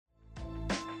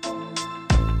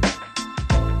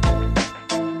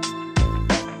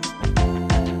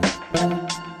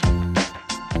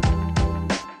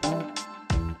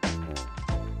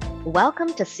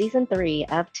Welcome to Season 3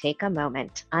 of Take a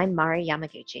Moment. I'm Mari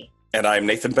Yamaguchi. And I'm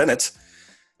Nathan Bennett.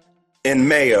 In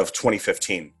May of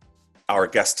 2015, our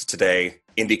guest today,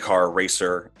 IndyCar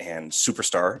racer and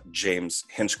superstar James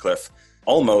Hinchcliffe,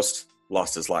 almost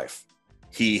lost his life.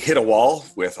 He hit a wall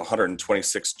with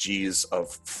 126 Gs of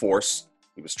force.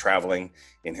 He was traveling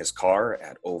in his car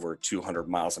at over 200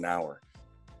 miles an hour.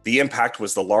 The impact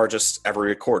was the largest ever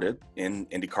recorded in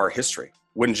IndyCar history.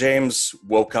 When James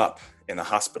woke up in the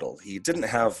hospital, he didn't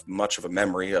have much of a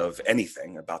memory of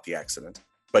anything about the accident,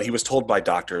 but he was told by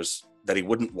doctors that he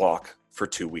wouldn't walk for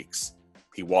 2 weeks.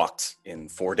 He walked in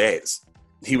 4 days.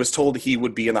 He was told he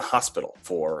would be in the hospital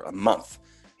for a month.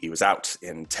 He was out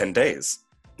in 10 days.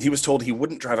 He was told he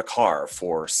wouldn't drive a car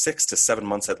for 6 to 7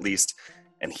 months at least,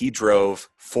 and he drove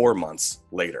 4 months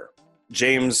later.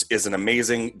 James is an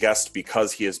amazing guest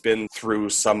because he has been through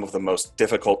some of the most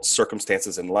difficult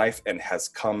circumstances in life and has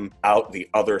come out the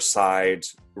other side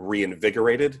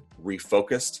reinvigorated,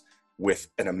 refocused, with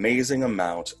an amazing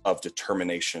amount of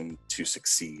determination to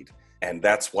succeed. And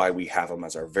that's why we have him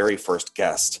as our very first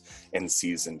guest in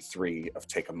Season 3 of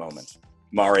Take a Moment.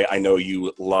 Mari, I know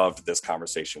you loved this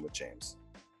conversation with James.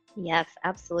 Yes,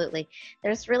 absolutely.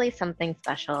 There's really something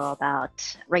special about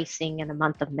racing in the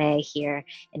month of May here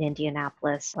in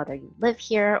Indianapolis, whether you live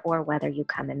here or whether you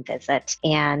come and visit.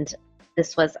 And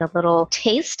this was a little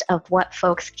taste of what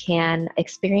folks can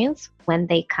experience when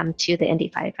they come to the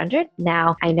Indy 500.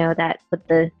 Now, I know that with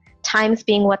the times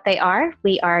being what they are,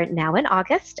 we are now in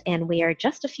August, and we are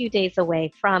just a few days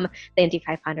away from the Indy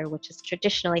 500, which is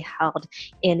traditionally held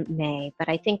in May. But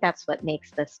I think that's what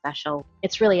makes this special.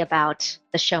 It's really about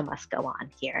the show must go on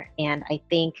here. And I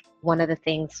think one of the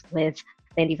things with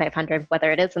the Indy 500,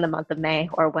 whether it is in the month of May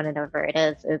or whenever it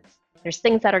is, there's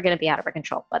things that are going to be out of our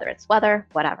control, whether it's weather,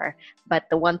 whatever. But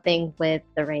the one thing with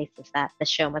the race is that the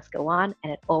show must go on,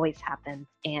 and it always happens.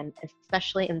 And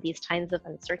especially in these times of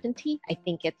uncertainty, I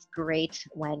think it's great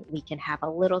when we can have a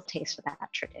little taste of that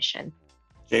tradition.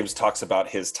 James talks about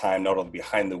his time not only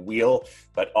behind the wheel,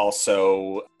 but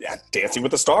also at Dancing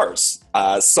with the Stars.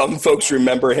 Some folks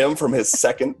remember him from his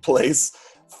second place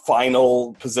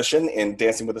final position in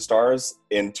Dancing with the Stars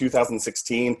in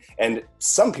 2016, and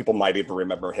some people might even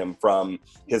remember him from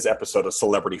his episode of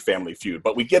Celebrity Family Feud.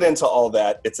 But we get into all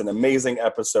that. It's an amazing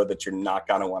episode that you're not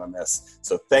going to want to miss.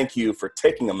 So thank you for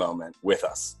taking a moment with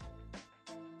us.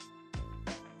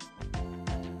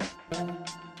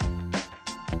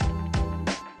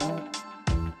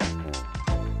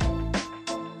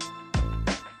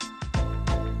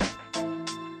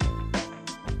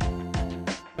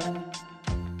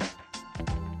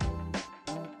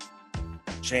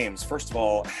 James, first of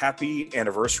all, happy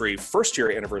anniversary, first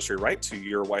year anniversary, right, to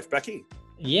your wife, Becky?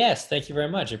 Yes, thank you very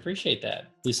much. I appreciate that.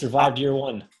 We survived year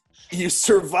one. You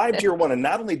survived year one, and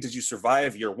not only did you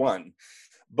survive year one,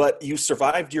 but you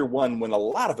survived year one when a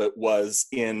lot of it was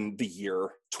in the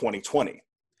year 2020.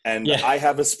 And yeah. I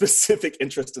have a specific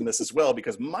interest in this as well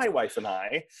because my wife and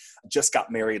I just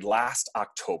got married last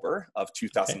October of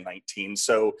 2019. Okay.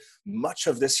 So much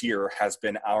of this year has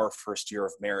been our first year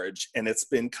of marriage. And it's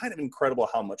been kind of incredible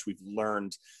how much we've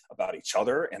learned about each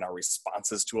other and our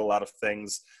responses to a lot of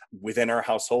things within our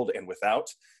household and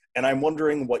without. And I'm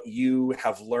wondering what you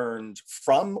have learned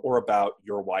from or about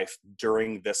your wife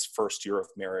during this first year of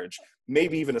marriage,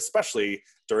 maybe even especially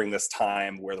during this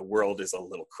time where the world is a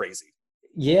little crazy.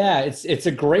 Yeah, it's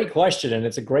a great question and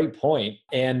it's a great point.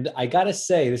 And I gotta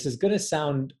say, this is gonna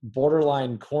sound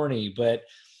borderline corny, but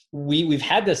we've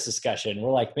had this discussion.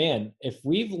 We're like, man, if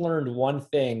we've learned one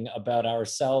thing about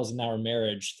ourselves and our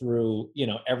marriage through,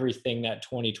 everything that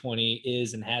 2020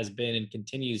 is and has been and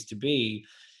continues to be,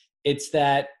 it's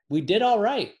that we did all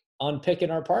right on picking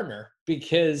our partner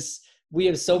because we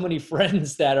have so many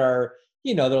friends that are,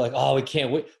 they're like, oh, we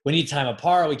can't wait. We need time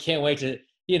apart. We can't wait to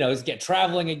get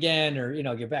traveling again or,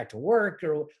 get back to work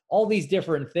or all these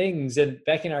different things. And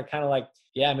Becky and I are kind of like,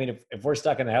 yeah, I mean, if we're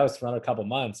stuck in the house for another couple of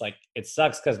months, like it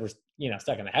sucks because we're,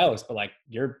 stuck in the house, but like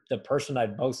you're the person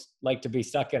I'd most like to be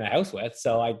stuck in a house with.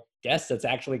 So I guess that's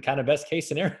actually kind of best case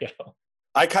scenario.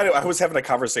 I was having a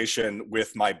conversation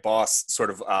with my boss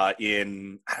sort of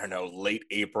in, late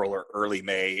April or early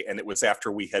May. And it was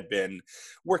after we had been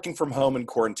working from home in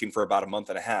quarantine for about a month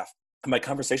and a half. And my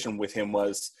conversation with him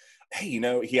was, hey,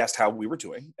 he asked how we were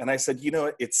doing. And I said,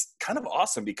 it's kind of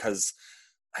awesome because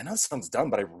I know this sounds dumb,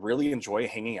 but I really enjoy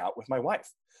hanging out with my wife.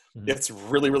 Mm-hmm. It's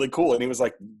really, really cool. And he was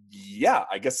like, yeah,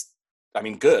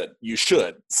 good. You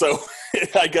should. So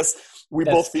I guess that's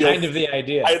both feel kind of the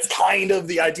idea. It's kind of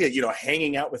the idea,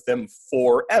 hanging out with them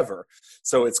forever.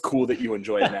 So it's cool that you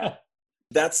enjoy it now.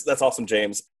 That's awesome,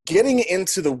 James. Getting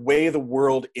into the way the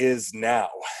world is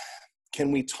now.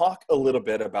 Can we talk a little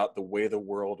bit about the way the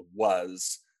world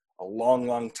was a long,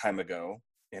 long time ago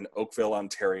in Oakville,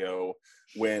 Ontario,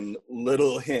 when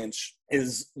Little Hinch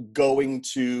is going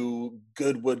to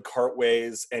Goodwood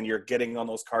Kartways and you're getting on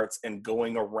those carts and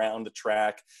going around the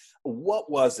track? What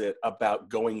was it about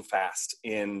going fast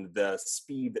in the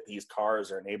speed that these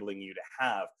cars are enabling you to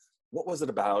have? What was it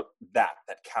about that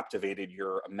captivated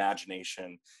your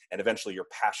imagination and eventually your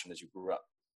passion as you grew up?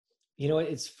 You know,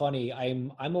 it's funny.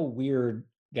 I'm a weird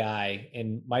guy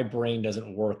and my brain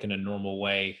doesn't work in a normal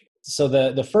way. So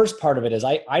the first part of it is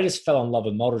I just fell in love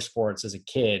with motorsports as a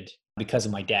kid because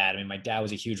of my dad. I mean, my dad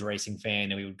was a huge racing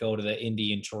fan and we would go to the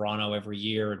Indy in Toronto every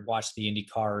year and watch the Indy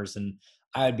cars, and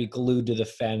I would be glued to the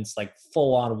fence, like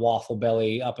full on waffle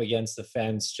belly up against the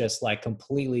fence, just like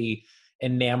completely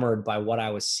enamored by what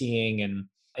I was seeing.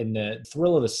 And the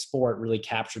thrill of the sport really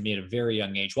captured me at a very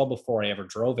young age, well before I ever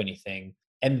drove anything.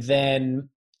 And then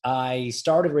I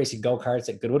started racing go-karts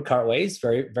at Goodwood Kartways.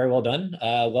 Very, very well done.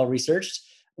 Well researched.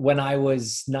 When I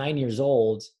was 9 years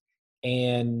old,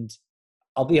 and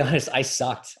I'll be honest, I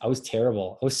sucked. I was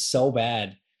terrible. I was so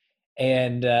bad.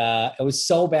 And it was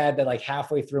so bad that like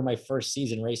halfway through my first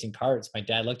season racing karts, my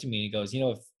dad looked at me and he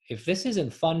goes, if this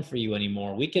isn't fun for you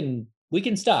anymore, we can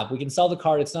stop. We can sell the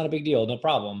cart. It's not a big deal. No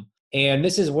problem. And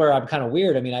this is where I'm kind of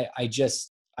weird. I mean,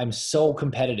 I'm so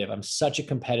competitive. I'm such a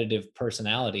competitive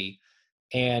personality.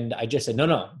 And I just said,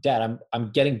 no, Dad,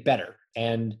 I'm getting better.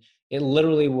 And it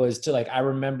literally was to like, I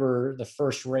remember the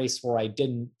first race where I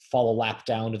didn't fall a lap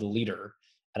down to the leader.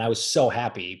 And I was so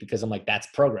happy because I'm like, that's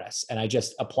progress. And I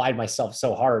just applied myself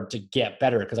so hard to get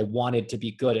better because I wanted to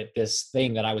be good at this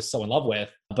thing that I was so in love with.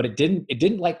 But it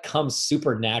didn't like come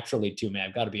super naturally to me.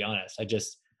 I've got to be honest.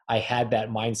 I had that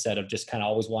mindset of just kind of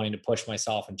always wanting to push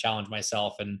myself and challenge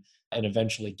myself and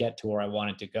eventually get to where I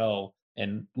wanted to go.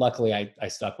 And luckily I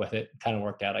stuck with it. Kind of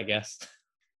worked out, I guess.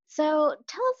 So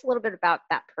tell us a little bit about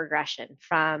that progression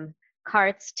from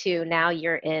carts to now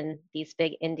you're in these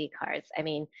big Indy cars. I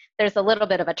mean, there's a little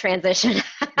bit of a transition,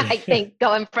 I think,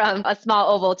 going from a small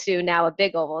oval to now a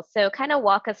big oval. So kind of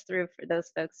walk us through for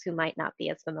those folks who might not be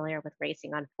as familiar with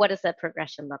racing on what does that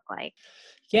progression look like?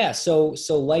 Yeah. So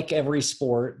like every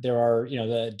sport, there are,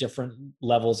 the different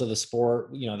levels of the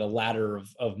sport, the ladder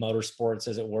of motorsports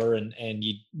as it were. And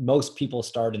most people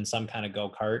start in some kind of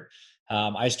go-kart.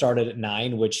 I started at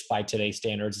 9, which by today's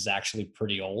standards is actually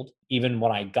pretty old. Even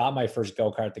when I got my first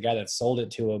go-kart, the guy that sold it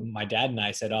to him, my dad and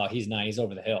I said, "Oh, he's 9, he's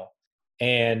over the hill."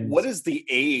 And what is the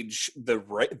age,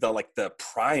 the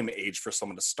prime age for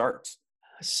someone to start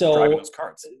so driving those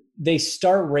carts? They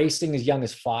start racing as young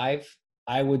as 5.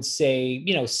 I would say,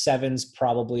 7's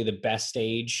probably the best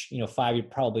age. 5, you're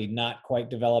probably not quite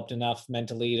developed enough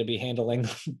mentally to be handling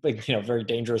big, very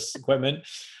dangerous equipment.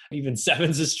 Even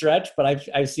 7's a stretch, but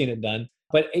I've seen it done.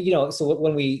 But so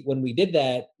when we did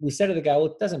that, we said to the guy, "Well,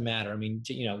 it doesn't matter. I mean,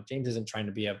 James isn't trying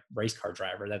to be a race car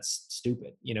driver. That's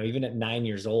stupid." Even at 9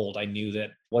 years old, I knew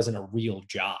that wasn't a real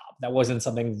job. That wasn't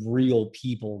something real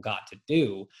people got to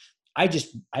do. I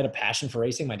had a passion for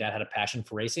racing. My dad had a passion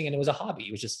for racing, and it was a hobby.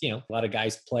 It was just, a lot of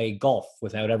guys play golf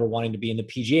without ever wanting to be in the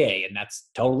PGA, and that's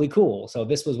totally cool. So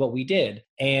this was what we did.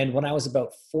 And when I was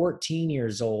about 14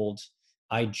 years old,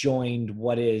 I joined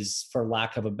what is, for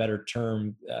lack of a better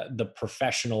term, the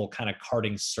professional kind of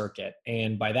karting circuit.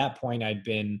 And by that point, I'd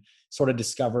been sort of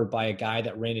discovered by a guy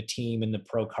that ran a team in the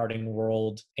pro karting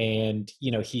world. And,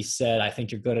 he said, "I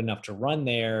think you're good enough to run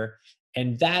there."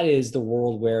 And that is the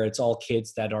world where it's all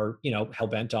kids that are,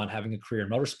 hell-bent on having a career in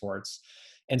motorsports.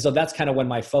 And so that's kind of when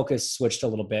my focus switched a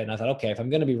little bit. And I thought, okay, if I'm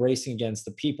going to be racing against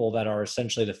the people that are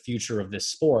essentially the future of this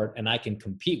sport and I can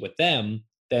compete with them,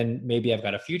 then maybe I've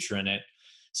got a future in it.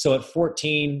 So at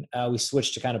 14, we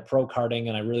switched to kind of pro karting,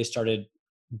 and I really started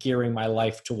gearing my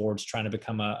life towards trying to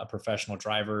become a professional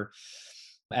driver.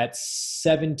 At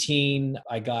 17,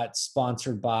 I got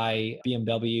sponsored by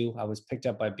BMW. I was picked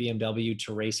up by BMW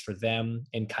to race for them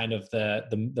in kind of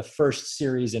the first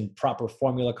series in proper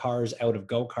formula cars out of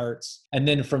go-karts. And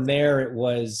then from there, it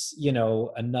was,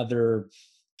 another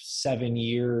 7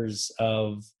 years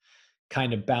of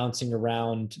kind of bouncing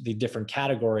around the different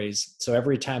categories. So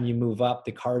every time you move up,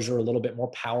 the cars are a little bit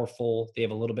more powerful. They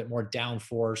have a little bit more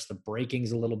downforce. The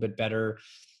braking's a little bit better.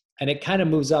 And it kind of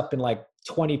moves up in like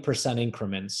 20%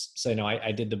 increments. So,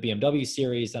 I did the BMW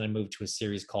series, then I moved to a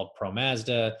series called Pro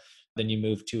Mazda. Then you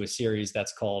move to a series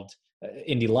that's called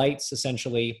Indy Lights,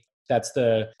 essentially. That's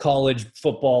the college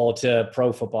football to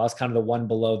pro football. It's kind of the one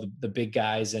below the big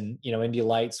guys. And, Indy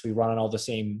Lights, we run on all the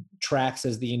same tracks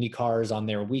as the Indy cars on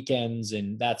their weekends.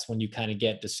 And that's when you kind of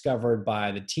get discovered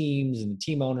by the teams and the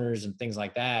team owners and things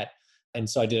like that. And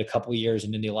so I did a couple of years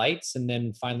in Indy Lights, and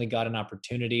then finally got an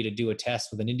opportunity to do a test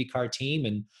with an IndyCar team,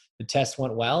 and the test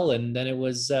went well, and then it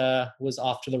was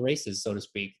off to the races, so to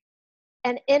speak.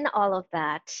 And in all of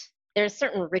that, there's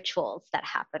certain rituals that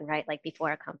happen, right? Like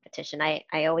before a competition, I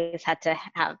always had to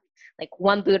have like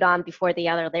one boot on before the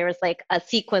other. There was like a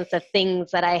sequence of things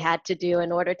that I had to do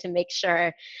in order to make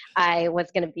sure I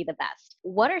was going to be the best.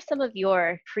 What are some of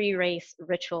your pre-race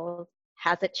rituals?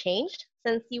 Has it changed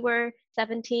since you were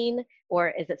 17, or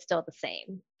is it still the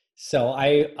same? So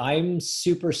I'm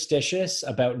superstitious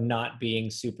about not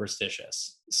being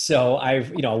superstitious. So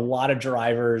a lot of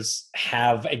drivers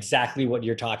have exactly what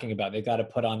you're talking about. They've got to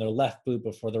put on their left boot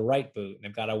before the right boot, and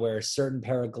they've got to wear a certain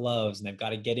pair of gloves, and they've got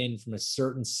to get in from a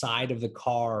certain side of the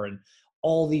car, and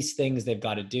all these things they've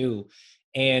got to do.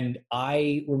 And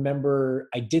I remember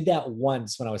I did that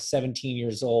once when I was 17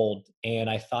 years old, and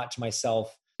I thought to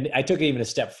myself, I took it even a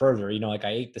step further, like I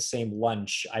ate the same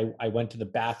lunch. I went to the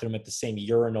bathroom at the same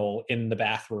urinal in the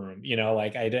bathroom,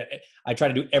 like I try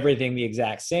to do everything the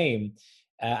exact same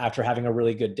after having a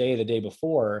really good day the day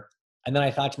before. And then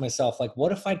I thought to myself, like,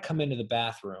 what if I'd come into the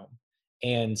bathroom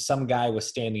and some guy was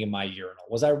standing in my urinal?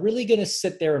 Was I really going to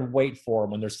sit there and wait for him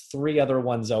when there's 3 other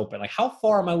ones open? Like, how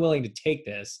far am I willing to take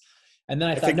this? And then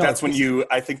I thought, think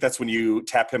that's when you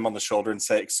tap him on the shoulder and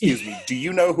say, "Excuse me, do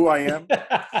you know who I am?"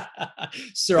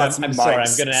 Sir, I'm sorry.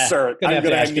 I'm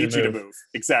gonna need you to move.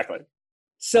 Exactly.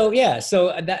 So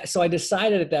I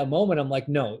decided at that moment, I'm like,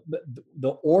 no,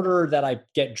 the order that I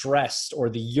get dressed or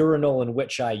the urinal in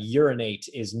which I urinate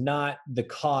is not the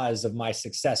cause of my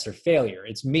success or failure.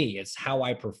 It's me. It's how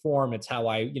I perform. It's how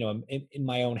I, I'm in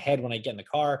my own head when I get in the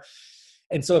car.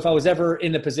 And so if I was ever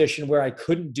in the position where I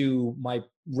couldn't do my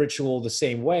ritual the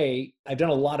same way, I've done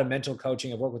a lot of mental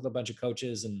coaching. I've worked with a bunch of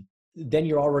coaches, and then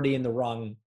you're already in the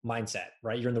wrong mindset,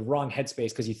 right? You're in the wrong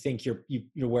headspace because you think you're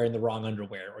wearing the wrong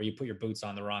underwear, or you put your boots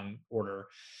on the wrong order.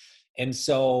 And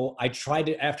so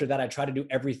after that, I tried to do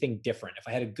everything different. If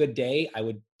I had a good day, I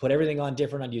would put everything on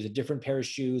different. I'd use a different pair of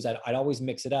shoes. I'd always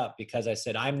mix it up because I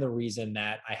said, I'm the reason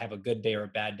that I have a good day or a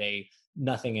bad day,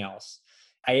 nothing else.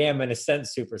 I am in a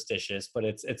sense superstitious, but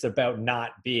it's about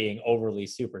not being overly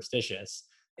superstitious.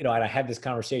 And I had this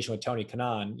conversation with Tony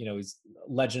Kanaan, he's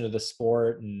a legend of the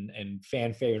sport and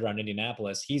fan favorite around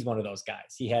Indianapolis. He's one of those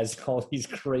guys. He has all these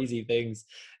crazy things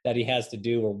that he has to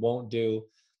do or won't do.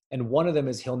 And one of them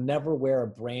is he'll never wear a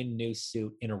brand new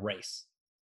suit in a race.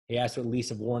 He has to at least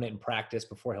have worn it in practice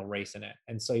before he'll race in it.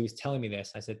 And so he was telling me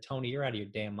this. I said, Tony, you're out of your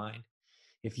damn mind.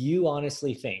 If you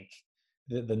honestly think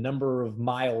the number of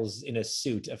miles in a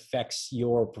suit affects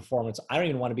your performance, I don't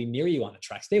even want to be near you on the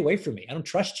track. Stay away from me. I don't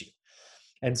trust you.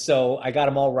 And so I got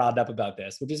him all riled up about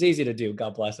this, which is easy to do.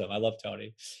 God bless him. I love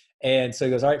Tony. And so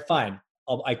he goes, all right, fine.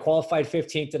 I qualified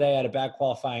 15th today. I had a bad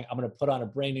qualifying. I'm going to put on a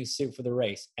brand new suit for the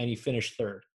race. And he finished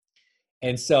 3rd.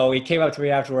 And so he came up to me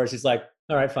afterwards. He's like,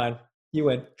 all right, fine. You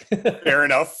win. Fair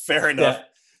enough. Yeah.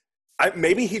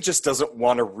 Maybe he just doesn't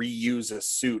want to reuse a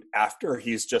suit after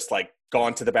he's just like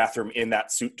gone to the bathroom in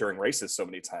that suit during races so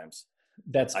many times.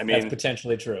 That's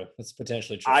potentially true. That's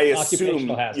potentially true. I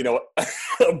assume,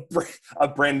 a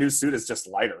brand new suit is just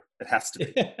lighter. It has to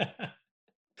be.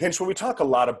 Hinch, when we talk a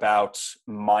lot about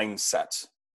mindset,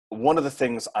 one of the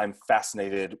things I'm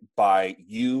fascinated by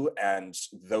you and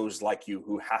those like you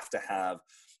who have to have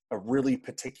a really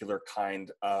particular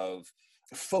kind of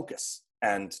focus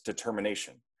and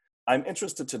determination. I'm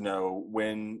interested to know,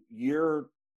 when you're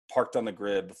parked on the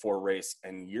grid before a race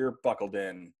and you're buckled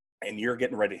in and you're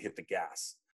getting ready to hit the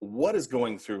gas, what is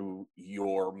going through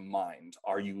your mind?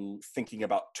 Are you thinking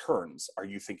about turns? Are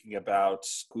you thinking about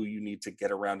who you need to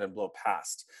get around and blow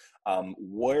past?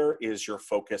 Where is your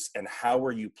focus, and how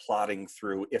are you plotting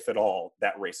through, if at all,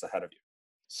 that race ahead of you?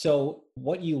 So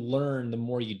what you learn the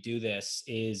more you do this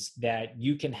is that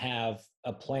you can have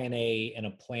a plan A and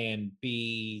a plan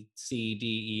B, C,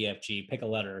 D, E, F, G, pick a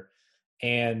letter.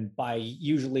 And by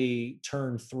usually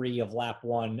turn 3 of lap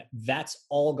 1, that's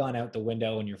all gone out the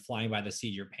window and you're flying by the seat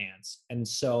of your pants. And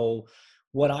so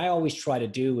what I always try to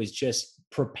do is just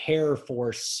prepare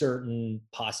for certain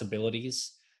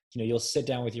possibilities. You'll sit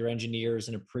down with your engineers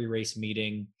in a pre-race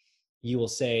meeting. You will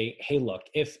say, hey, look,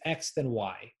 if X, then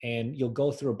Y. And you'll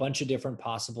go through a bunch of different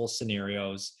possible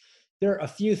scenarios. There are a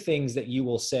few things that you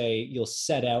will say, you'll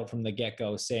set out from the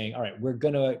get-go saying, all right, we're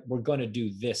gonna do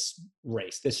this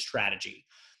race, this strategy.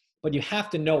 But you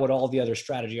have to know what all the other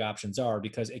strategy options are,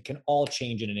 because it can all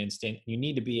change in an instant. You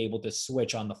need to be able to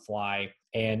switch on the fly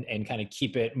and kind of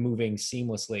keep it moving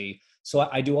seamlessly. So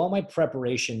I do all my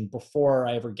preparation before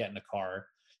I ever get in the car.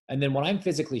 And then when I'm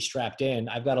physically strapped in,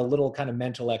 I've got a little kind of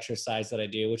mental exercise that I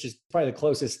do, which is probably the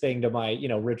closest thing to my,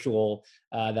 ritual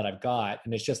that I've got.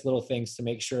 And it's just little things to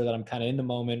make sure that I'm kind of in the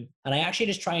moment. And I actually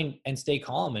just try and stay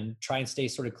calm and try and stay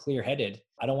sort of clear headed.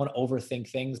 I don't want to overthink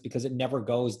things because it never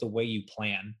goes the way you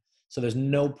plan. So there's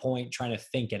no point trying to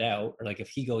think it out, or like, if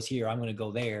he goes here, I'm going to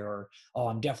go there, or, oh,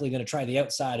 I'm definitely going to try the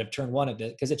outside of turn one of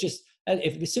it. Because it just,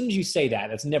 as soon as you say that,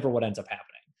 that's never what ends up happening.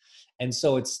 And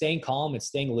so it's staying calm, it's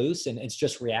staying loose, and it's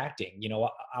just reacting.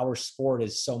 Our sport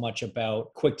is so much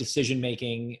about quick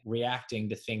decision-making, reacting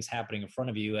to things happening in front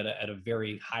of you at a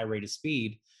very high rate of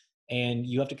speed. And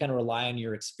you have to kind of rely on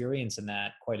your experience in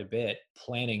that quite a bit.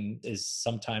 Planning is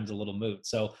sometimes a little moot.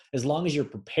 So as long as you're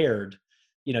prepared,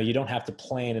 you don't have to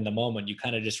plan in the moment. You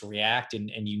kind of just react and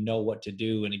you know what to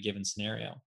do in a given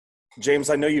scenario. James,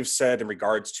 I know you've said in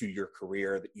regards to your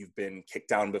career that you've been kicked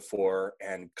down before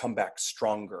and come back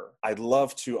stronger. I'd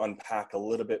love to unpack a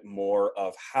little bit more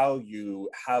of how you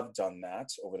have done that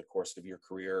over the course of your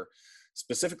career,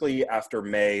 specifically after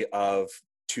May of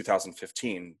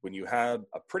 2015, when you had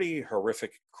a pretty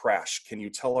horrific crash. Can you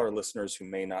tell our listeners who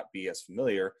may not be as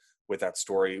familiar with that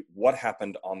story, what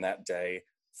happened on that day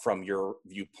from your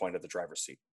viewpoint of the driver's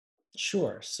seat?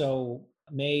 Sure. So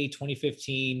May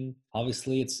 2015,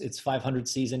 obviously it's 500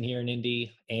 season here in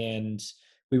Indy, and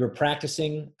we were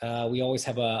practicing. We always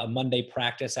have a Monday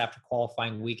practice after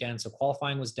qualifying weekend. So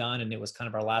qualifying was done, and it was kind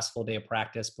of our last full day of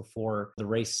practice before the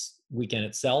race weekend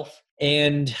itself.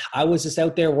 And I was just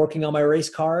out there working on my race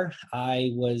car.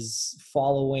 I was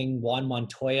following Juan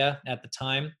Montoya at the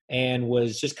time and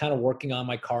was just kind of working on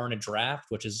my car in a draft,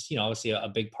 which is, obviously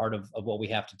a big part of what we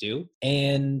have to do.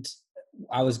 And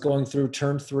I was going through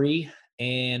turn 3,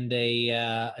 and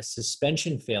a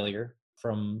suspension failure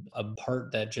from a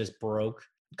part that just broke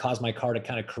caused my car to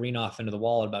kind of careen off into the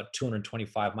wall at about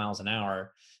 225 miles an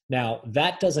hour. Now,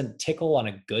 that doesn't tickle on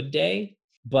a good day,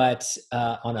 but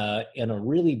in a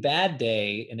really bad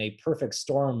day, in a perfect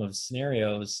storm of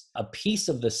scenarios, a piece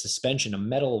of the suspension, a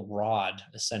metal rod,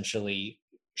 essentially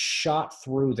shot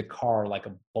through the car like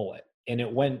a bullet, and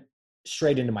it went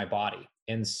straight into my body.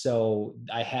 And so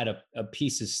I had a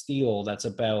piece of steel that's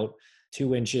about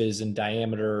 2 inches in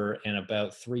diameter and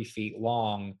about 3 feet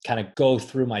long kind of go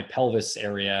through my pelvis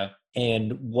area.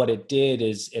 And what it did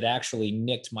is it actually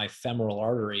nicked my femoral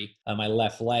artery on my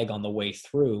left leg on the way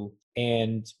through.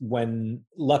 And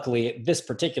luckily at this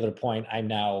particular point, I'm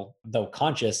now, though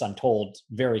conscious, I'm told,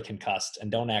 very concussed and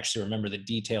don't actually remember the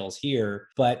details here.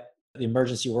 But the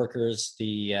emergency workers,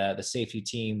 the safety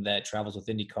team that travels with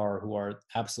IndyCar, who are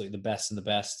absolutely the best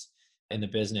in the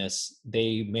business,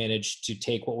 they managed to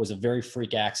take what was a very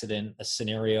freak accident, a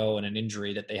scenario and an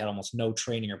injury that they had almost no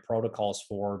training or protocols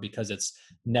for, because it's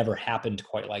never happened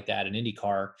quite like that in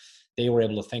IndyCar. They were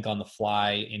able to think on the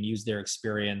fly and use their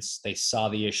experience. They saw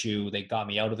the issue. They got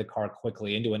me out of the car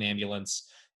quickly into an ambulance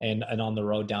and on the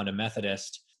road down to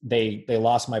Methodist. They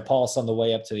lost my pulse on the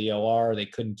way up to the OR. They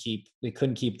couldn't keep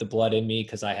the blood in me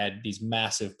because I had these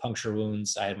massive puncture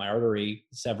wounds. I had my artery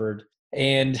severed.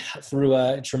 And through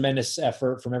a tremendous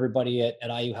effort from everybody at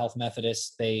IU Health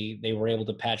Methodist, they were able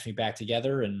to patch me back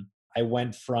together. And I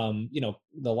went from,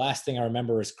 the last thing I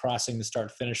remember is crossing the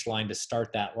start finish line to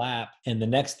start that lap. And the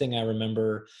next thing I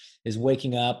remember is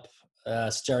waking up,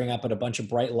 staring up at a bunch of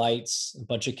bright lights, a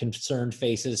bunch of concerned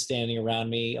faces standing around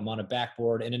me. I'm on a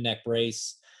backboard in a neck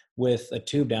brace with a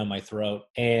tube down my throat,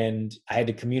 and I had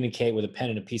to communicate with a pen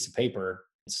and a piece of paper.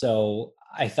 So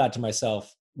I thought to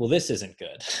myself, well, this isn't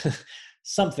good.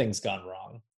 Something's gone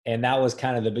wrong. And that was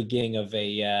kind of the beginning of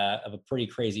a pretty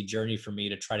crazy journey for me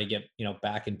to try to get,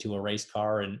 back into a race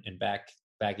car and back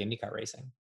IndyCar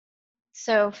racing.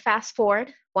 So fast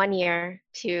forward 1 year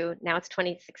to now it's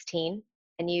 2016,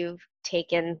 and you've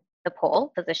taken the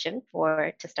pole position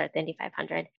to start the Indy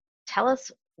 500. Tell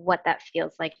us what that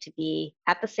feels like to be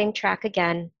at the same track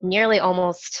again, nearly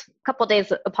almost a couple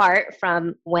days apart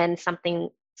from when something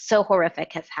so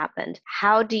horrific has happened.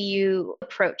 How do you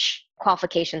approach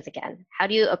qualifications again? How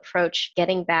do you approach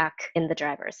getting back in the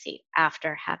driver's seat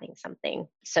after having something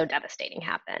so devastating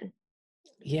happen?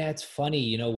 Yeah, it's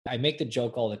funny. I make the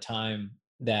joke all the time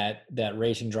that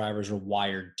racing drivers are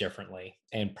wired differently,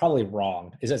 and probably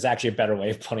wrong is actually a better way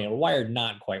of putting it. We're wired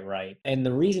not quite right. And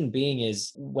the reason being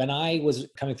is when I was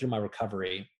coming through my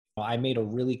recovery, I made a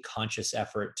really conscious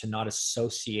effort to not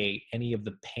associate any of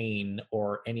the pain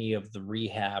or any of the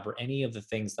rehab or any of the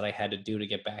things that I had to do to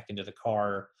get back into the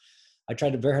car. I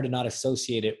tried very hard to not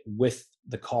associate it with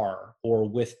the car or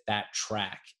with that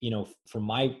track. From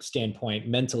my standpoint,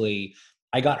 mentally,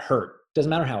 I got hurt. Doesn't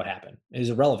matter how it happened. It was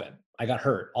irrelevant. I got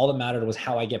hurt. All that mattered was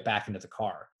how I get back into the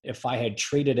car. If I had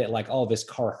treated it like, oh, this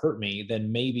car hurt me,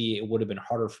 then maybe it would have been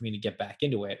harder for me to get back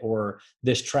into it. Or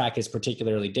this track is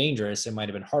particularly dangerous. It might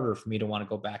have been harder for me to want to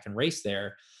go back and race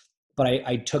there. But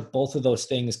I took both of those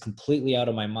things completely out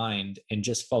of my mind and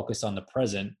just focused on the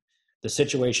present, the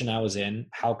situation I was in,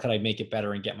 how could I make it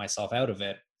better and get myself out of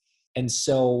it. And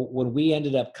so when we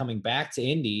ended up coming back to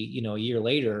Indy, a year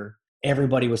later,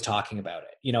 everybody was talking about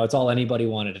it. It's all anybody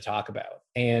wanted to talk about.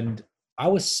 And I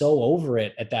was so over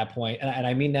it at that point. And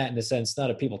I mean that in the sense,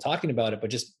 not of people talking about it, but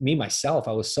just me, myself.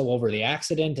 I was so over the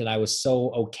accident and I was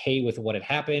so okay with what had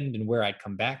happened and where I'd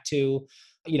come back to.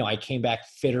 I came back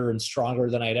fitter and stronger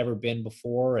than I'd ever been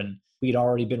before. And we'd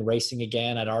already been racing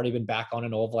again. I'd already been back on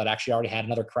an oval. I'd actually already had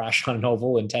another crash on an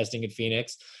oval and testing at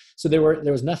Phoenix. So there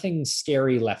was nothing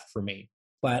scary left for me.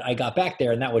 But I got back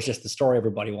there and that was just the story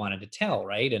everybody wanted to tell,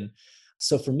 right? And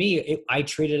so for me, I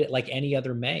treated it like any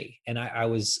other May. And I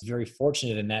was very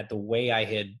fortunate in that the way I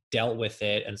had dealt with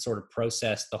it and sort of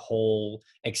processed the whole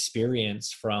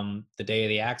experience from the day of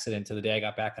the accident to the day I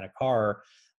got back in a car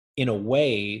in a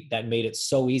way that made it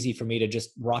so easy for me to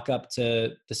just rock up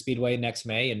to the Speedway next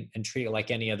May and treat it like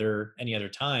any other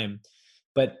time.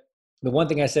 But the one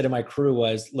thing I said to my crew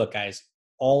was, look, guys,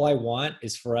 all I want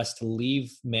is for us to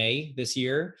leave May this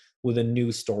year with a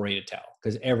new story to tell,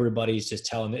 because everybody's just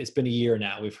telling it's been a year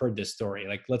now. We've heard this story.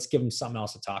 Like, let's give them something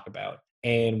else to talk about.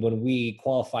 And when we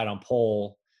qualified on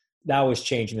pole, that was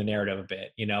changing the narrative a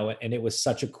bit, and it was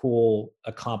such a cool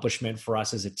accomplishment for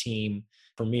us as a team.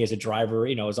 For me as a driver,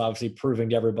 it was obviously proving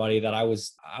to everybody that I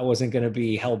wasn't going to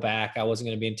be held back. I wasn't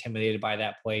going to be intimidated by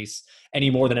that place any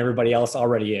more than everybody else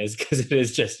already is, because it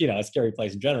is just, a scary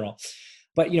place in general.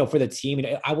 But, for the team,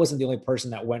 I wasn't the only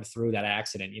person that went through that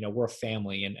accident. We're a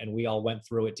family and we all went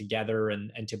through it together,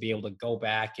 and to be able to go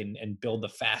back and build the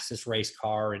fastest race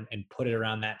car and put it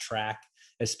around that track,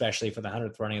 especially for the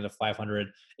 100th running of the 500,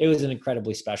 it was an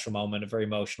incredibly special moment, a very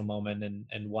emotional moment,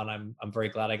 and one I'm very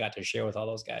glad I got to share with all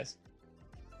those guys.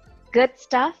 Good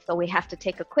stuff, but we have to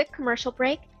take a quick commercial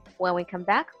break. When we come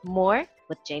back, more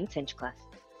with James Hinchcliffe.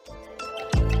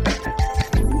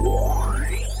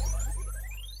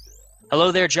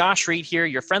 Hello there, Josh Reed here,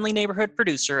 your friendly neighborhood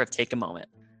producer of Take a Moment.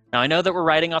 Now, I know that we're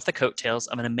riding off the coattails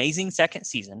of an amazing second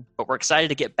season, but we're excited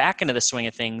to get back into the swing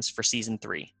of things for season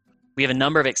 3. We have a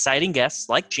number of exciting guests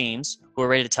like James who are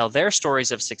ready to tell their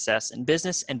stories of success in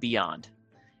business and beyond.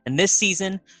 And this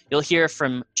season, you'll hear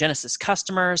from Genesis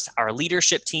customers, our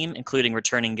leadership team, including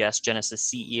returning guest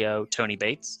Genesis CEO Tony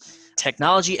Bates,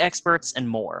 technology experts, and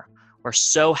more. We're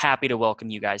so happy to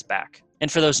welcome you guys back.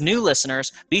 And for those new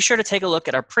listeners, be sure to take a look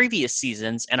at our previous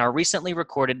seasons and our recently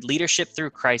recorded Leadership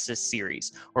Through Crisis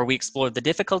series, where we explored the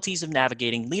difficulties of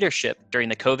navigating leadership during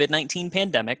the COVID-19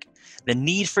 pandemic, the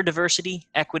need for diversity,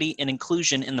 equity, and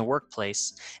inclusion in the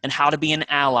workplace, and how to be an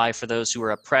ally for those who are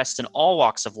oppressed in all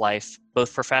walks of life,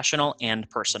 both professional and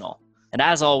personal. And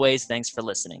as always, thanks for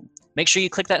listening. Make sure you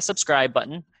click that subscribe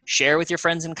button, share with your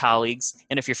friends and colleagues,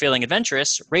 and if you're feeling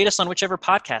adventurous, rate us on whichever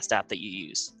podcast app that you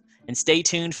use. And stay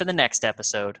tuned for the next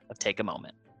episode of Take a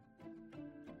Moment.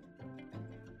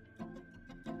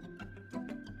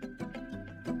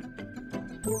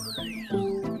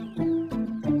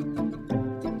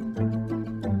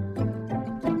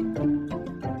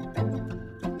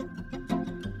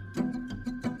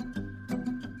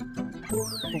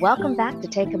 Welcome back to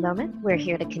Take a Moment. We're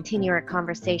here to continue our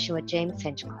conversation with James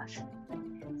Hinchcliffe.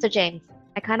 So James,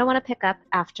 I kind of want to pick up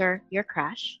after your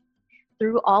crash.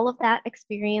 Through all of that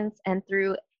experience and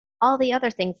through all the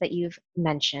other things that you've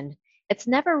mentioned, it's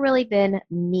never really been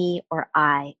me or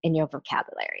I in your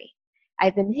vocabulary.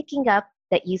 I've been picking up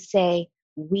that you say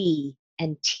we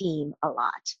and team a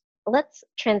lot. Let's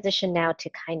transition now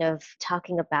to kind of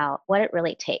talking about what it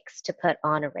really takes to put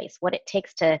on a race, what it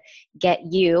takes to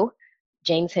get you,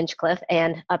 James Hinchcliffe,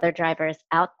 and other drivers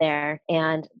out there,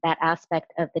 and that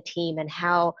aspect of the team and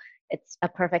how it's a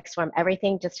perfect storm.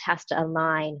 Everything just has to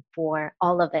align for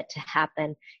all of it to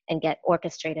happen and get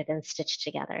orchestrated and stitched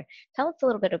together. Tell us a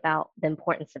little bit about the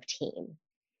importance of team.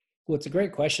 Well, it's a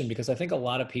great question because I think a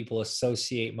lot of people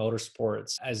associate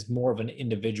motorsports as more of an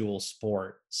individual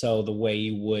sport. So the way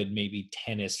you would maybe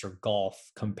tennis or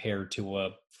golf compared to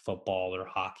a football or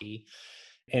hockey.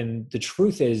 And the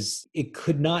truth is, it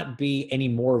could not be any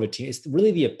more of a team. It's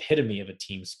really the epitome of a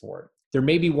team sport. There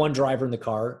may be one driver in the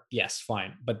car. Yes,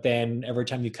 fine. But then every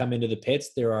time you come into the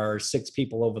pits, there are 6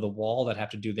 people over the wall that have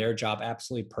to do their job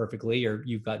absolutely perfectly, or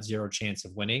you've got zero chance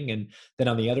of winning. And then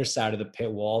on the other side of the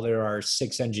pit wall, there are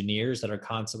 6 engineers that are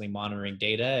constantly monitoring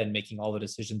data and making all the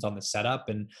decisions on the setup.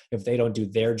 And if they don't do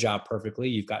their job perfectly,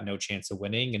 you've got no chance of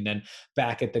winning. And then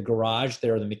back at the garage,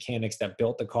 there are the mechanics that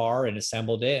built the car and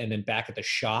assembled it. And then back at the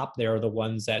shop, there are the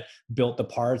ones that built the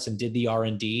parts and did the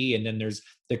R&D. And then there's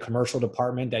the commercial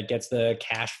department that gets the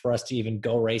cash for us to even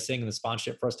go racing and the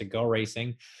sponsorship for us to go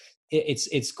racing.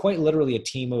 It's quite literally a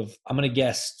team of, I'm going to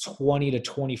guess, 20 to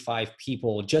 25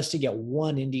 people just to get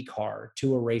one Indy car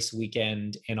to a race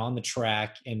weekend and on the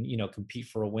track and, compete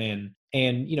for a win.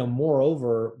 And,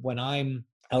 moreover, when I'm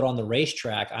out on the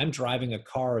racetrack, I'm driving a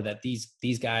car that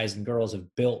these guys and girls have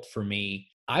built for me.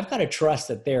 I've got to trust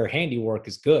that their handiwork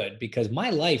is good because my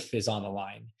life is on the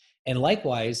line. And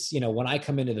likewise, when I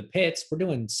come into the pits, we're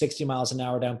doing 60 miles an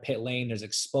hour down pit lane. There's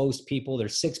exposed people.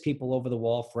 There's 6 people over the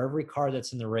wall for every car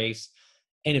that's in the race.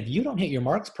 And if you don't hit your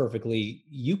marks perfectly,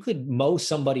 you could mow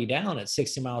somebody down at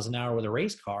 60 miles an hour with a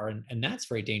race car. And that's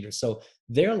very dangerous. So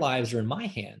their lives are in my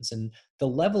hands. And the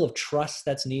level of trust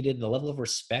that's needed, the level of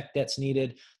respect that's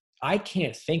needed, I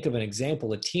can't think of an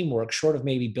example of teamwork short of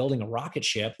maybe building a rocket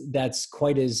ship that's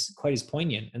quite as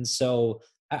poignant. And so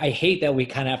I hate that we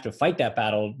kind of have to fight that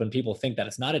battle when people think that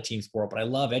it's not a team sport, but I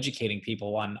love educating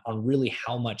people on really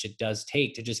how much it does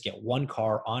take to just get one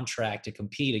car on track to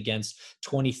compete against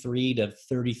 23 to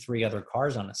 33 other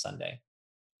cars on a Sunday.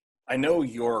 I know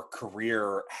your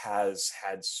career has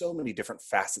had so many different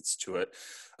facets to it,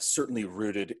 certainly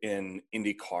rooted in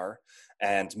IndyCar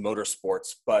and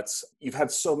motorsports, but you've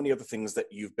had so many other things that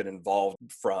you've been involved,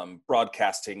 from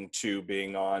broadcasting to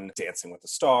being on Dancing with the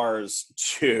Stars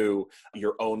to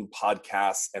your own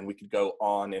podcasts, and we could go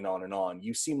on and on and on.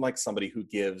 You seem like somebody who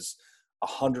gives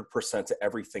 100% to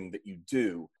everything that you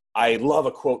do. I love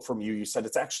a quote from you. You said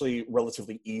it's actually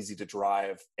relatively easy to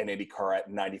drive an Indy car at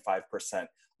 95%,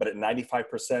 but at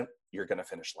 95%, you're going to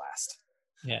finish last.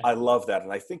 Yeah. I love that.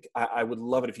 And I think I would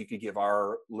love it if you could give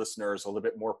our listeners a little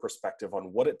bit more perspective on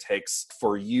what it takes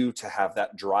for you to have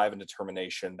that drive and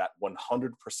determination, that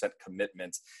 100%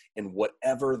 commitment in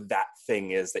whatever that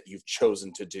thing is that you've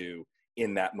chosen to do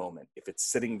in that moment. If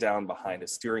it's sitting down behind a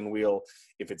steering wheel,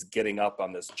 if it's getting up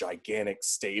on this gigantic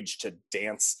stage to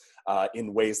dance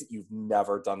in ways that you've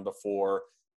never done before,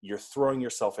 you're throwing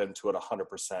yourself into it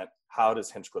 100%. How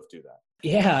does Hinchcliffe do that?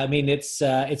 Yeah, I mean, it's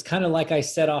kind of like I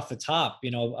said off the top,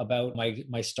 about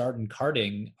my start in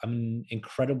karting. I'm an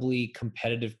incredibly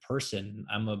competitive person.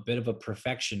 I'm a bit of a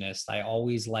perfectionist. I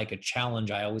always like a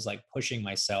challenge. I always like pushing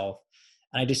myself.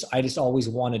 And I just always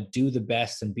want to do the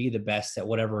best and be the best at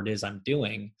whatever it is I'm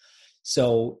doing.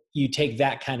 So you take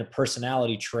that kind of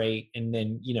personality trait and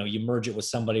then, you merge it with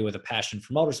somebody with a passion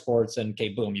for motorsports and okay,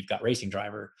 boom, you've got racing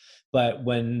driver. But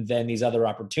when then these other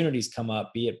opportunities come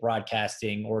up, be it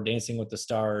broadcasting or Dancing with the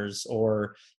Stars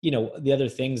or, the other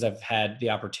things I've had the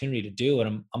opportunity to do,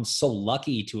 and I'm so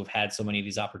lucky to have had so many of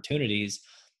these opportunities,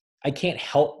 I can't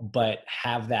help but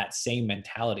have that same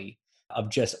mentality of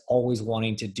just always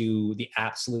wanting to do the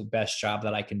absolute best job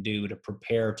that I can do to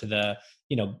prepare to the,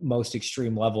 most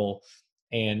extreme level.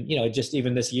 And, just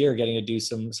even this year, getting to do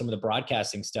some of the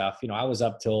broadcasting stuff, I was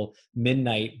up till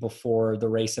midnight before the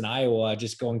race in Iowa,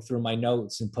 just going through my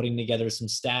notes and putting together some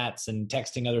stats and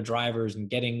texting other drivers and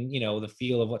getting, the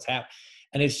feel of what's happening.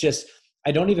 And it's just,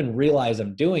 I don't even realize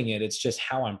I'm doing it. It's just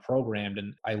how I'm programmed.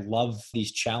 And I love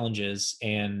these challenges.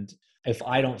 And if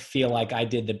I don't feel like I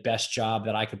did the best job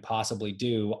that I could possibly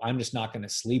do, I'm just not going to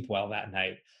sleep well that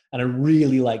night. And I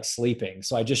really like sleeping.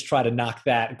 So I just try to knock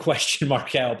that question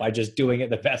mark out by just doing it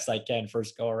the best I can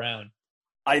first go around.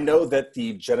 I know that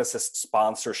the Genesis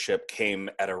sponsorship came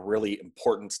at a really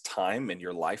important time in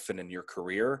your life and in your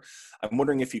career. I'm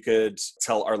wondering if you could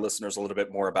tell our listeners a little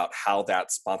bit more about how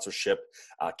that sponsorship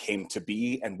came to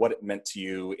be and what it meant to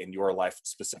you in your life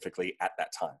specifically at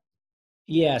that time.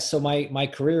 Yeah, so my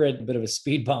career had a bit of a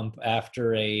speed bump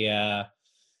after a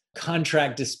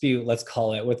contract dispute, let's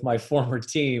call it, with my former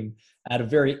team at a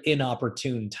very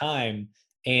inopportune time.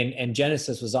 And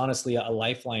Genesis was honestly a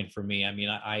lifeline for me. I mean,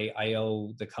 I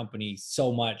owe the company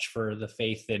so much for the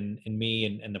faith in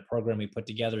me and the program we put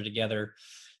together.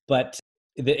 But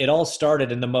it all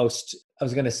started in the most, I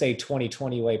was going to say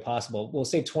 2020 way possible. We'll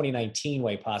say 2019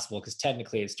 way possible, because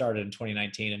technically it started in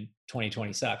 2019 and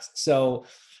 2020 sucks. So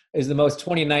is the most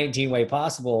 2019 way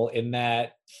possible, in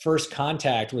that first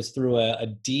contact was through a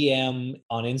DM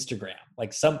on Instagram.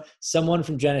 Like someone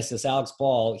from Genesis, Alex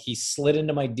Ball, he slid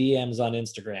into my DMs on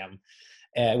Instagram,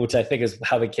 which I think is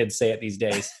how the kids say it these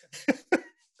days.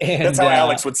 And that's how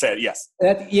Alex would say it. Yes.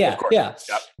 Yeah. Yep.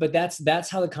 But that's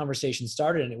how the conversation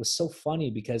started. And it was so funny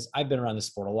because I've been around the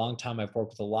sport a long time. I've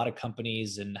worked with a lot of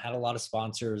companies and had a lot of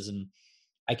sponsors. And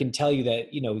I can tell you that,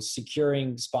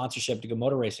 securing sponsorship to go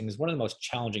motor racing is one of the most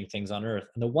challenging things on earth.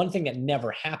 And the one thing that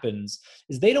never happens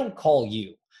is they don't call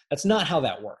you. That's not how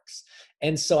that works.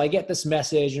 And so I get this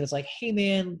message and it's like, hey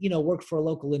man, work for a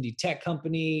local indie tech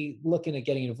company, looking at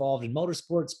getting involved in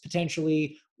motorsports,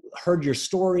 potentially heard your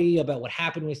story about what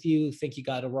happened with you, think you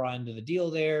got a raw end of the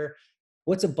deal there.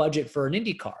 What's a budget for an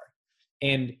Indy car?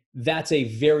 And that's a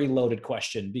very loaded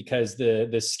question because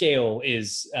the scale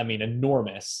is,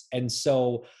 enormous. And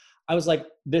so I was like,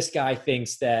 this guy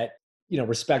thinks that,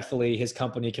 respectfully, his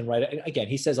company can write it. Again,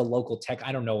 he says a local tech.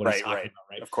 I don't know what he's talking about,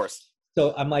 right? Of course.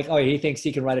 So I'm like, oh, he thinks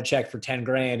he can write a check for 10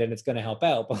 grand and it's going to help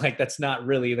out. But like, that's not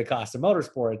really the cost of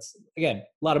motorsports. Again,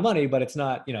 a lot of money, but it's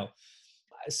not,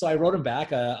 So I wrote him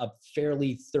back a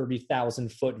fairly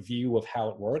 30,000 foot view of how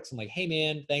it works. I'm like, hey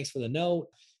man, thanks for the note.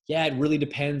 Yeah, it really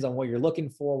depends on what you're looking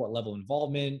for, what level of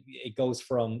involvement. It goes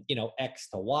from, X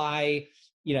to Y,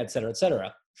 et cetera, et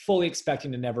cetera. Fully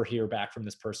expecting to never hear back from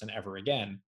this person ever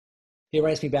again. He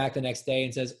writes me back the next day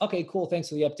and says, okay, cool. Thanks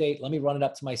for the update. Let me run it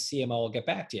up to my CMO. I'll get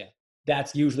back to you.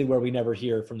 That's usually where we never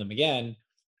hear from them again.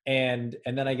 And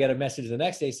then I get a message the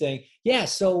next day saying, yeah,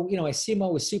 so, my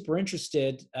CMO was super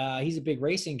interested. He's a big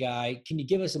racing guy. Can you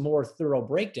give us a more thorough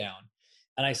breakdown?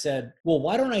 And I said, well,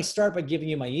 why don't I start by giving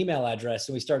you my email address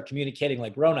and we start communicating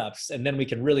like grown-ups and then we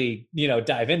can really,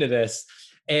 dive into this.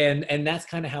 And that's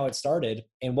kind of how it started.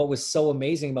 And what was so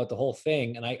amazing about the whole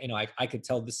thing, and I could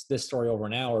tell this story over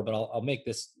an hour, but I'll make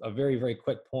this a very, very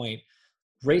quick point.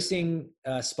 Racing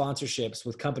sponsorships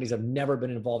with companies that have never been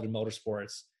involved in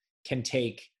motorsports can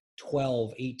take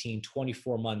 12, 18,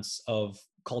 24 months of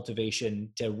cultivation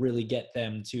to really get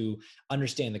them to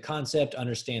understand the concept,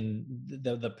 understand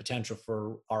the potential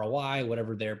for ROI,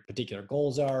 whatever their particular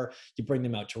goals are. You bring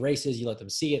them out to races, you let them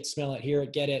see it, smell it, hear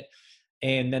it, get it.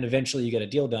 And then eventually you get a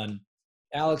deal done.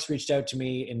 Alex reached out to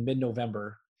me in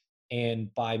mid-November.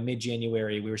 And by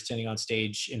mid-January, we were standing on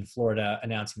stage in Florida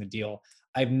announcing the deal.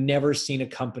 I've never seen a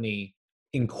company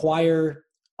inquire,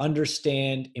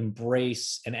 understand,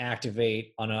 embrace, and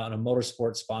activate on a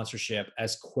motorsport sponsorship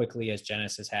as quickly as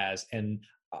Genesis has. And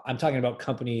I'm talking about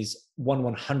companies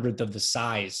 1/100th of the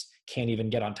size can't even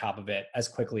get on top of it as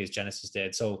quickly as Genesis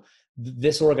did. So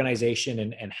this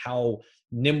organization and how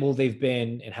nimble they've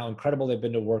been and how incredible they've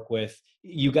been to work with,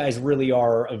 you guys really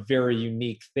are a very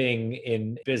unique thing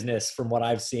in business from what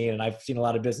I've seen. And I've seen a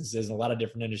lot of businesses in a lot of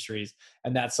different industries.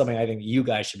 And that's something I think you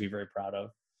guys should be very proud of.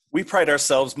 We pride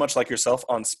ourselves, much like yourself,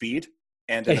 on speed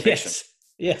and innovation.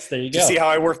 Yes, there you go. Did you see how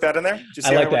I worked that in there? Did you see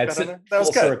I like that. That was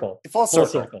good. Circle. Full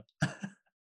circle.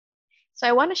 So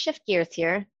I want to shift gears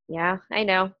here. Yeah, I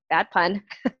know, bad pun.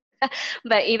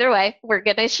 But either way, we're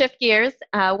going to shift gears.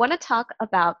 I want to talk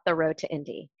about the road to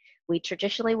Indy. We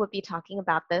traditionally would be talking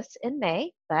about this in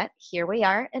May, but here we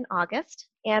are in August,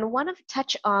 and want to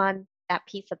touch on that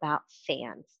piece about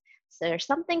fans. So there's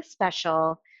something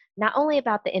special, not only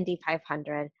about the Indy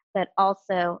 500, but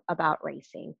also about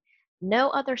racing. No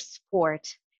other sport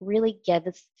really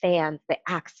gives fans the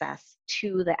access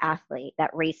to the athlete that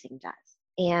racing does.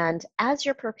 And as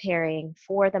you're preparing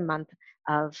for the month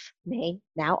of May,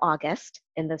 now August,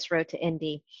 in this road to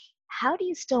Indy, how do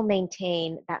you still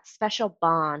maintain that special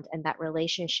bond and that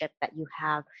relationship that you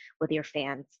have with your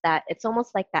fans? That it's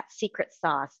almost like that secret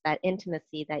sauce, that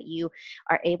intimacy that you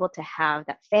are able to have,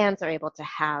 that fans are able to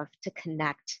have, to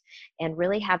connect and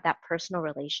really have that personal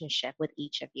relationship with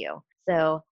each of you.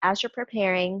 So as you're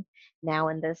preparing now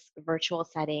in this virtual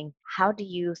setting, how do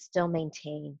you still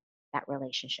maintain that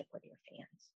relationship with your fans?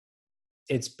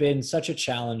 It's been such a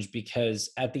challenge because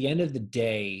at the end of the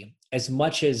day, as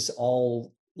much as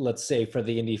all, let's say for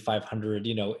the Indy 500,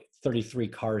 33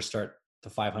 cars start the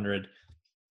 500.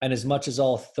 And as much as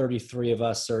all 33 of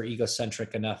us are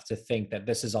egocentric enough to think that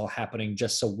this is all happening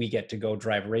just so we get to go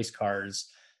drive race cars,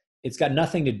 it's got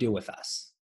nothing to do with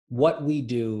us. What we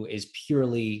do is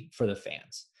purely for the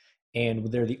fans. And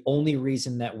they're the only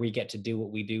reason that we get to do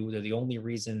what we do. They're the only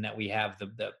reason that we have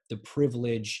the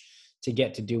privilege to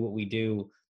get to do what we do,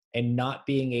 and not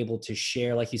being able to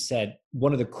share, like you said,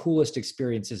 one of the coolest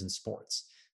experiences in sports.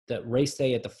 The race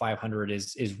day at the 500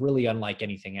 is really unlike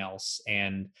anything else.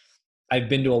 And I've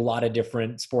been to a lot of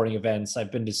different sporting events.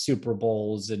 I've been to Super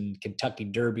Bowls and Kentucky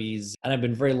Derbies, and I've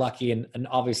been very lucky. And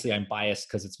obviously I'm biased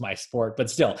because it's my sport, but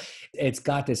still, it's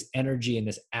got this energy and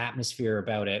this atmosphere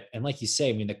about it. And like you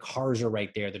say, the cars are right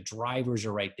there. The drivers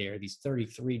are right there. These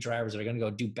 33 drivers that are going to go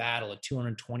do battle at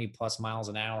 220 plus miles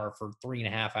an hour for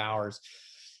 3.5 hours.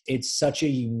 it's such a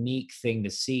unique thing to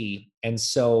see. And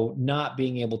so not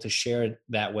being able to share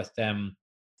that with them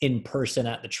in person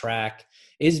at the track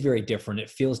is very different. It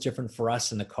feels different for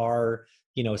us in the car,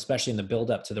 especially in the build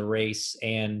up to the race.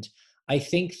 And I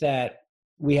think that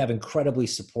we have incredibly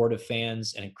supportive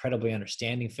fans and incredibly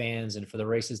understanding fans. And for the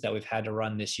races that we've had to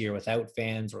run this year without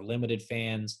fans or limited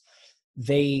fans,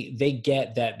 they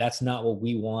get that that's not what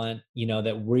we want,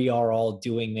 that we are all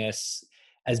doing this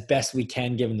as best we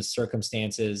can given the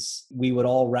circumstances. We would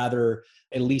all rather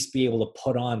at least be able to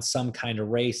put on some kind of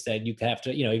race that you can have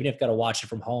to, even if you've got to watch it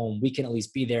from home, we can at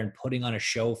least be there and putting on a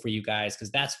show for you guys. Because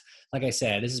that's, like I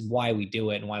said, this is why we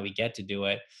do it and why we get to do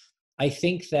it. I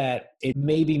think that it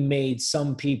maybe made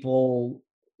some people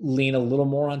lean a little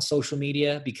more on social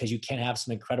media because you can have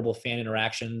some incredible fan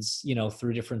interactions,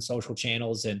 through different social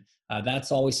channels. And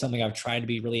that's always something I've tried to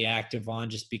be really active on,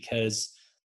 just because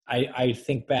I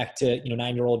think back to,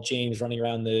 9-year-old James running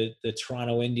around the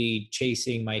Toronto Indy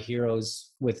chasing my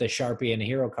heroes with a Sharpie and a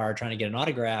hero card trying to get an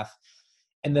autograph.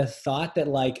 And the thought that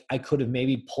I could have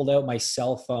maybe pulled out my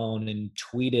cell phone and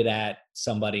tweeted at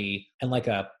somebody and like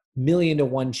a 1,000,000 to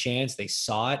 1 chance they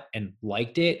saw it and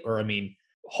liked it, or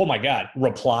oh my God,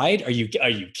 replied. Are you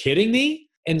kidding me?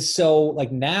 And so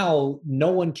now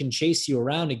no one can chase you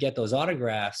around to get those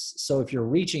autographs. So if you're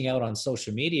reaching out on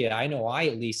social media, I know I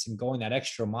at least am going that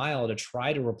extra mile to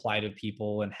try to reply to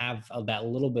people and have that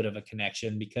little bit of a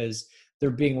connection, because they're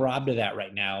being robbed of that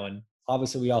right now. And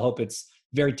obviously we all hope it's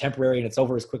very temporary and it's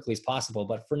over as quickly as possible.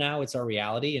 But for now, it's our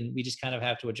reality and we just kind of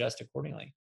have to adjust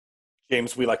accordingly.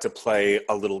 James, we like to play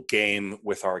a little game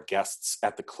with our guests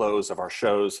at the close of our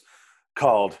shows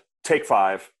called Take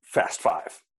 5, Fast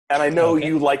 5. And I know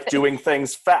you like doing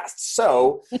things fast.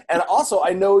 So, and also I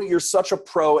know you're such a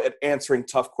pro at answering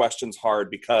tough questions hard,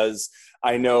 because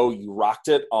I know you rocked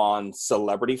it on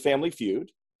Celebrity Family Feud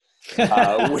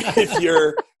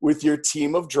with your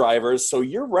team of drivers. So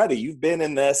you're ready. You've been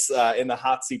in this in the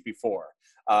hot seat before.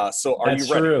 So are you ready?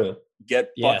 True. Get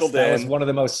buckled in. That was one of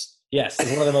the most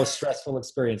stressful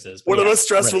experiences. One of the most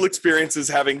stressful experiences,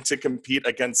 having to compete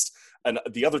against, and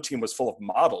the other team was full of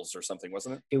models or something,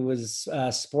 wasn't it? It was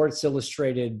Sports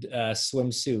Illustrated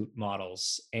swimsuit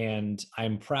models. And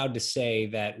I'm proud to say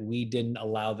that we didn't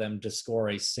allow them to score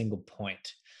a single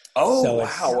point. Oh, so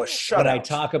wow, a shutout. When I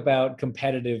talk about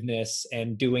competitiveness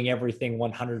and doing everything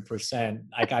 100%,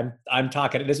 I'm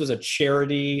talking, this was a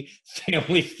charity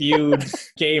Family Feud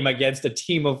game against a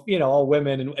team of, all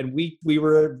women. And we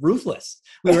were ruthless.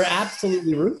 We were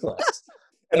absolutely ruthless.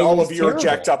 And all of you are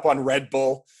jacked up on Red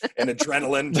Bull and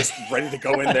adrenaline, just ready to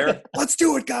go in there. Let's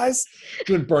do it, guys.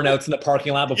 Doing burnouts in the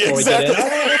parking lot before we get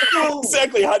in.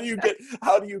 Exactly. How do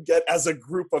you get as a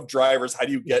group of drivers, how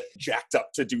do you get jacked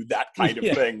up to do that kind of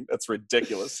thing? That's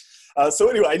ridiculous. So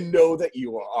anyway, I know that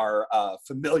you are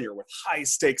familiar with high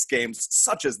stakes games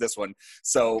such as this one.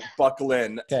 So buckle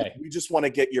in. Okay. We just want to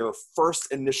get your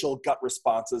first initial gut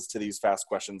responses to these fast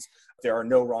questions. There are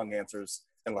no wrong answers.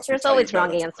 There's always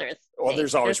wrong answers. Well,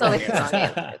 there's always wrong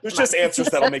answers. There's just answers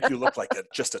that'll make you look like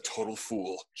just a total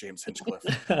fool, James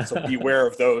Hinchcliffe. So beware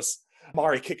of those.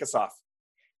 Mari, kick us off.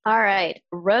 All right.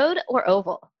 Road or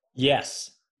oval? Yes.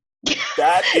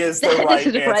 That is the right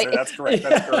answer. Right. That's correct.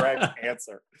 That's the correct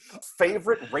answer.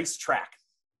 Favorite racetrack?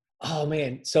 Oh,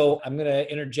 man. So I'm going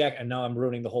to interject. I know I'm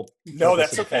ruining the whole. No,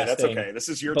 that's okay. That's okay. This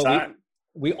is your time.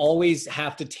 We always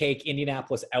have to take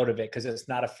Indianapolis out of it because it's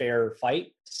not a fair fight.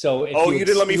 So you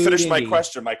didn't let me finish my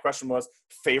question. My question was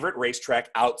favorite racetrack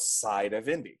outside of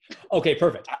Indy. Okay,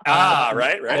 perfect.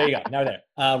 Right. There you go. Now there.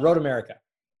 Road America.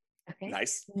 Okay.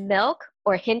 Nice. Milk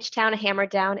or Hinchtown,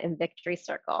 Hammerdown, and Victory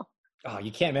Circle? Oh,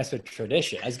 you can't mess with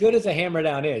tradition. As good as a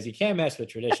Hammerdown is, you can't mess with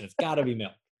tradition. It's got to be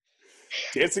Milk.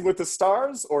 Dancing with the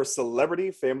Stars or Celebrity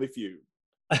Family Feud?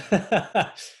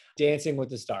 Dancing with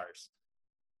the Stars.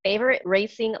 Favorite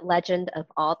racing legend of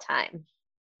all time?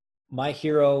 My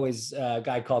hero is a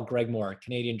guy called Greg Moore, a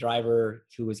Canadian driver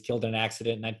who was killed in an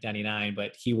accident in 1999,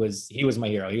 but he was my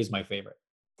hero. He was my favorite.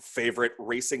 Favorite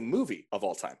racing movie of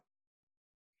all time?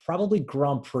 Probably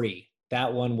Grand Prix.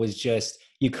 That one was just,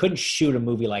 you couldn't shoot a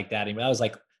movie like that. I mean, that was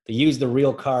like, they used the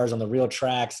real cars on the real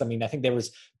tracks. I mean, I think there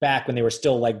was back when they were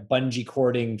still like bungee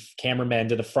cording cameramen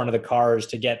to the front of the cars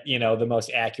to get, the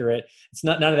most accurate. It's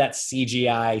none of that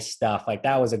CGI stuff. Like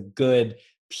that was a good,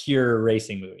 pure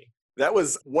racing movie. That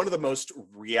was one of the most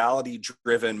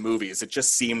reality-driven movies. It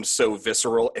just seemed so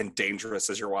visceral and dangerous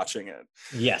as you're watching it.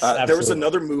 Yes, there was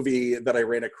another movie that I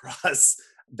ran across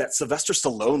that Sylvester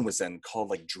Stallone was in called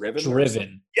like Driven.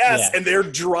 Driven. Yes, Yeah. and they're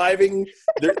driving.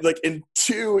 They're like in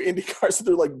 2 Indy cars.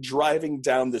 They're like driving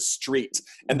down the street,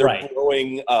 and they're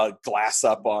blowing glass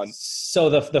up on. So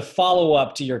the follow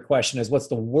up to your question is, what's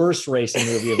the worst racing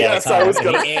movie of Yes, all time? I was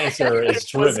gonna, the answer is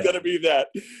Driven. It's going to be that.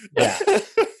 Yeah.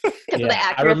 Because of the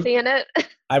accuracy in it.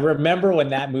 I remember when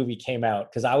that movie came out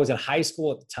because I was in high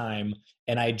school at the time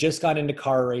and I just got into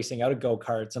car racing out of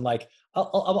go-karts. And like,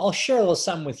 I'll share a little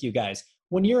something with you guys.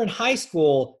 When you're in high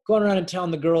school, going around and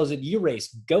telling the girls that you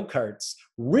race go-karts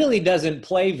really doesn't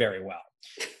play very well.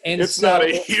 And it's not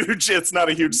a huge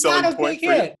selling point for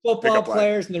you. Football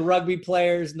players and the rugby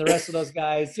players and the rest of those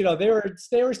guys, you know, they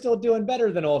were still doing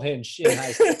better than old Hinch in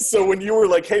high school. So when you were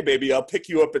like, "Hey, baby, I'll pick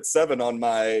you up at 7 on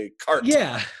my cart,"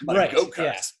 right, go-kart.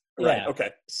 Yeah. Right. Yeah. Okay.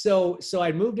 So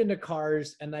I moved into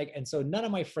cars and so none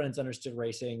of my friends understood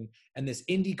racing, and this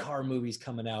IndyCar movie's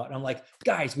coming out. And I'm like,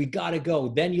 guys, we got to go.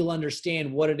 Then you'll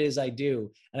understand what it is I do.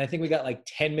 And I think we got like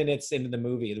 10 minutes into the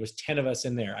movie. There was 10 of us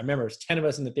in there. I remember it was 10 of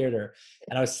us in the theater,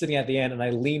 and I was sitting at the end and I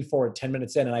leaned forward 10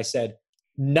 minutes in and I said,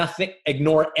 nothing,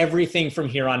 ignore everything from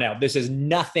here on out. This is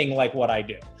nothing like what I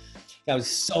do. I was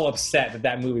so upset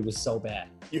that movie was so bad.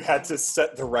 You had to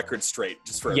set the record straight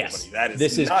just for everybody. Yes,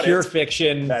 this is pure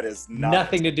fiction. That is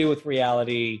nothing to do with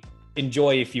reality.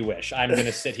 Enjoy if you wish. I'm going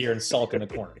to sit here and sulk in the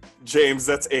corner. James,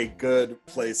 that's a good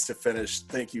place to finish.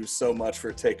 Thank you so much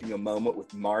for taking a moment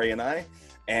with Mari and I.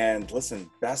 And listen,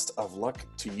 best of luck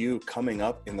to you coming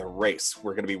up in the race.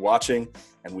 We're going to be watching,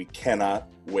 and we cannot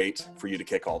wait for you to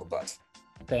kick all the butt.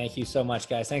 Thank you so much,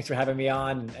 guys. Thanks for having me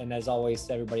on. And as always,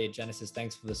 everybody at Genesis,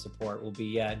 thanks for the support. We'll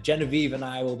be, Genevieve and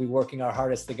I will be working our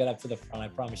hardest to get up to the front. I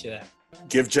promise you that.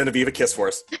 Give Genevieve a kiss for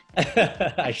us.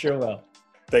 I sure will.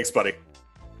 Thanks, buddy.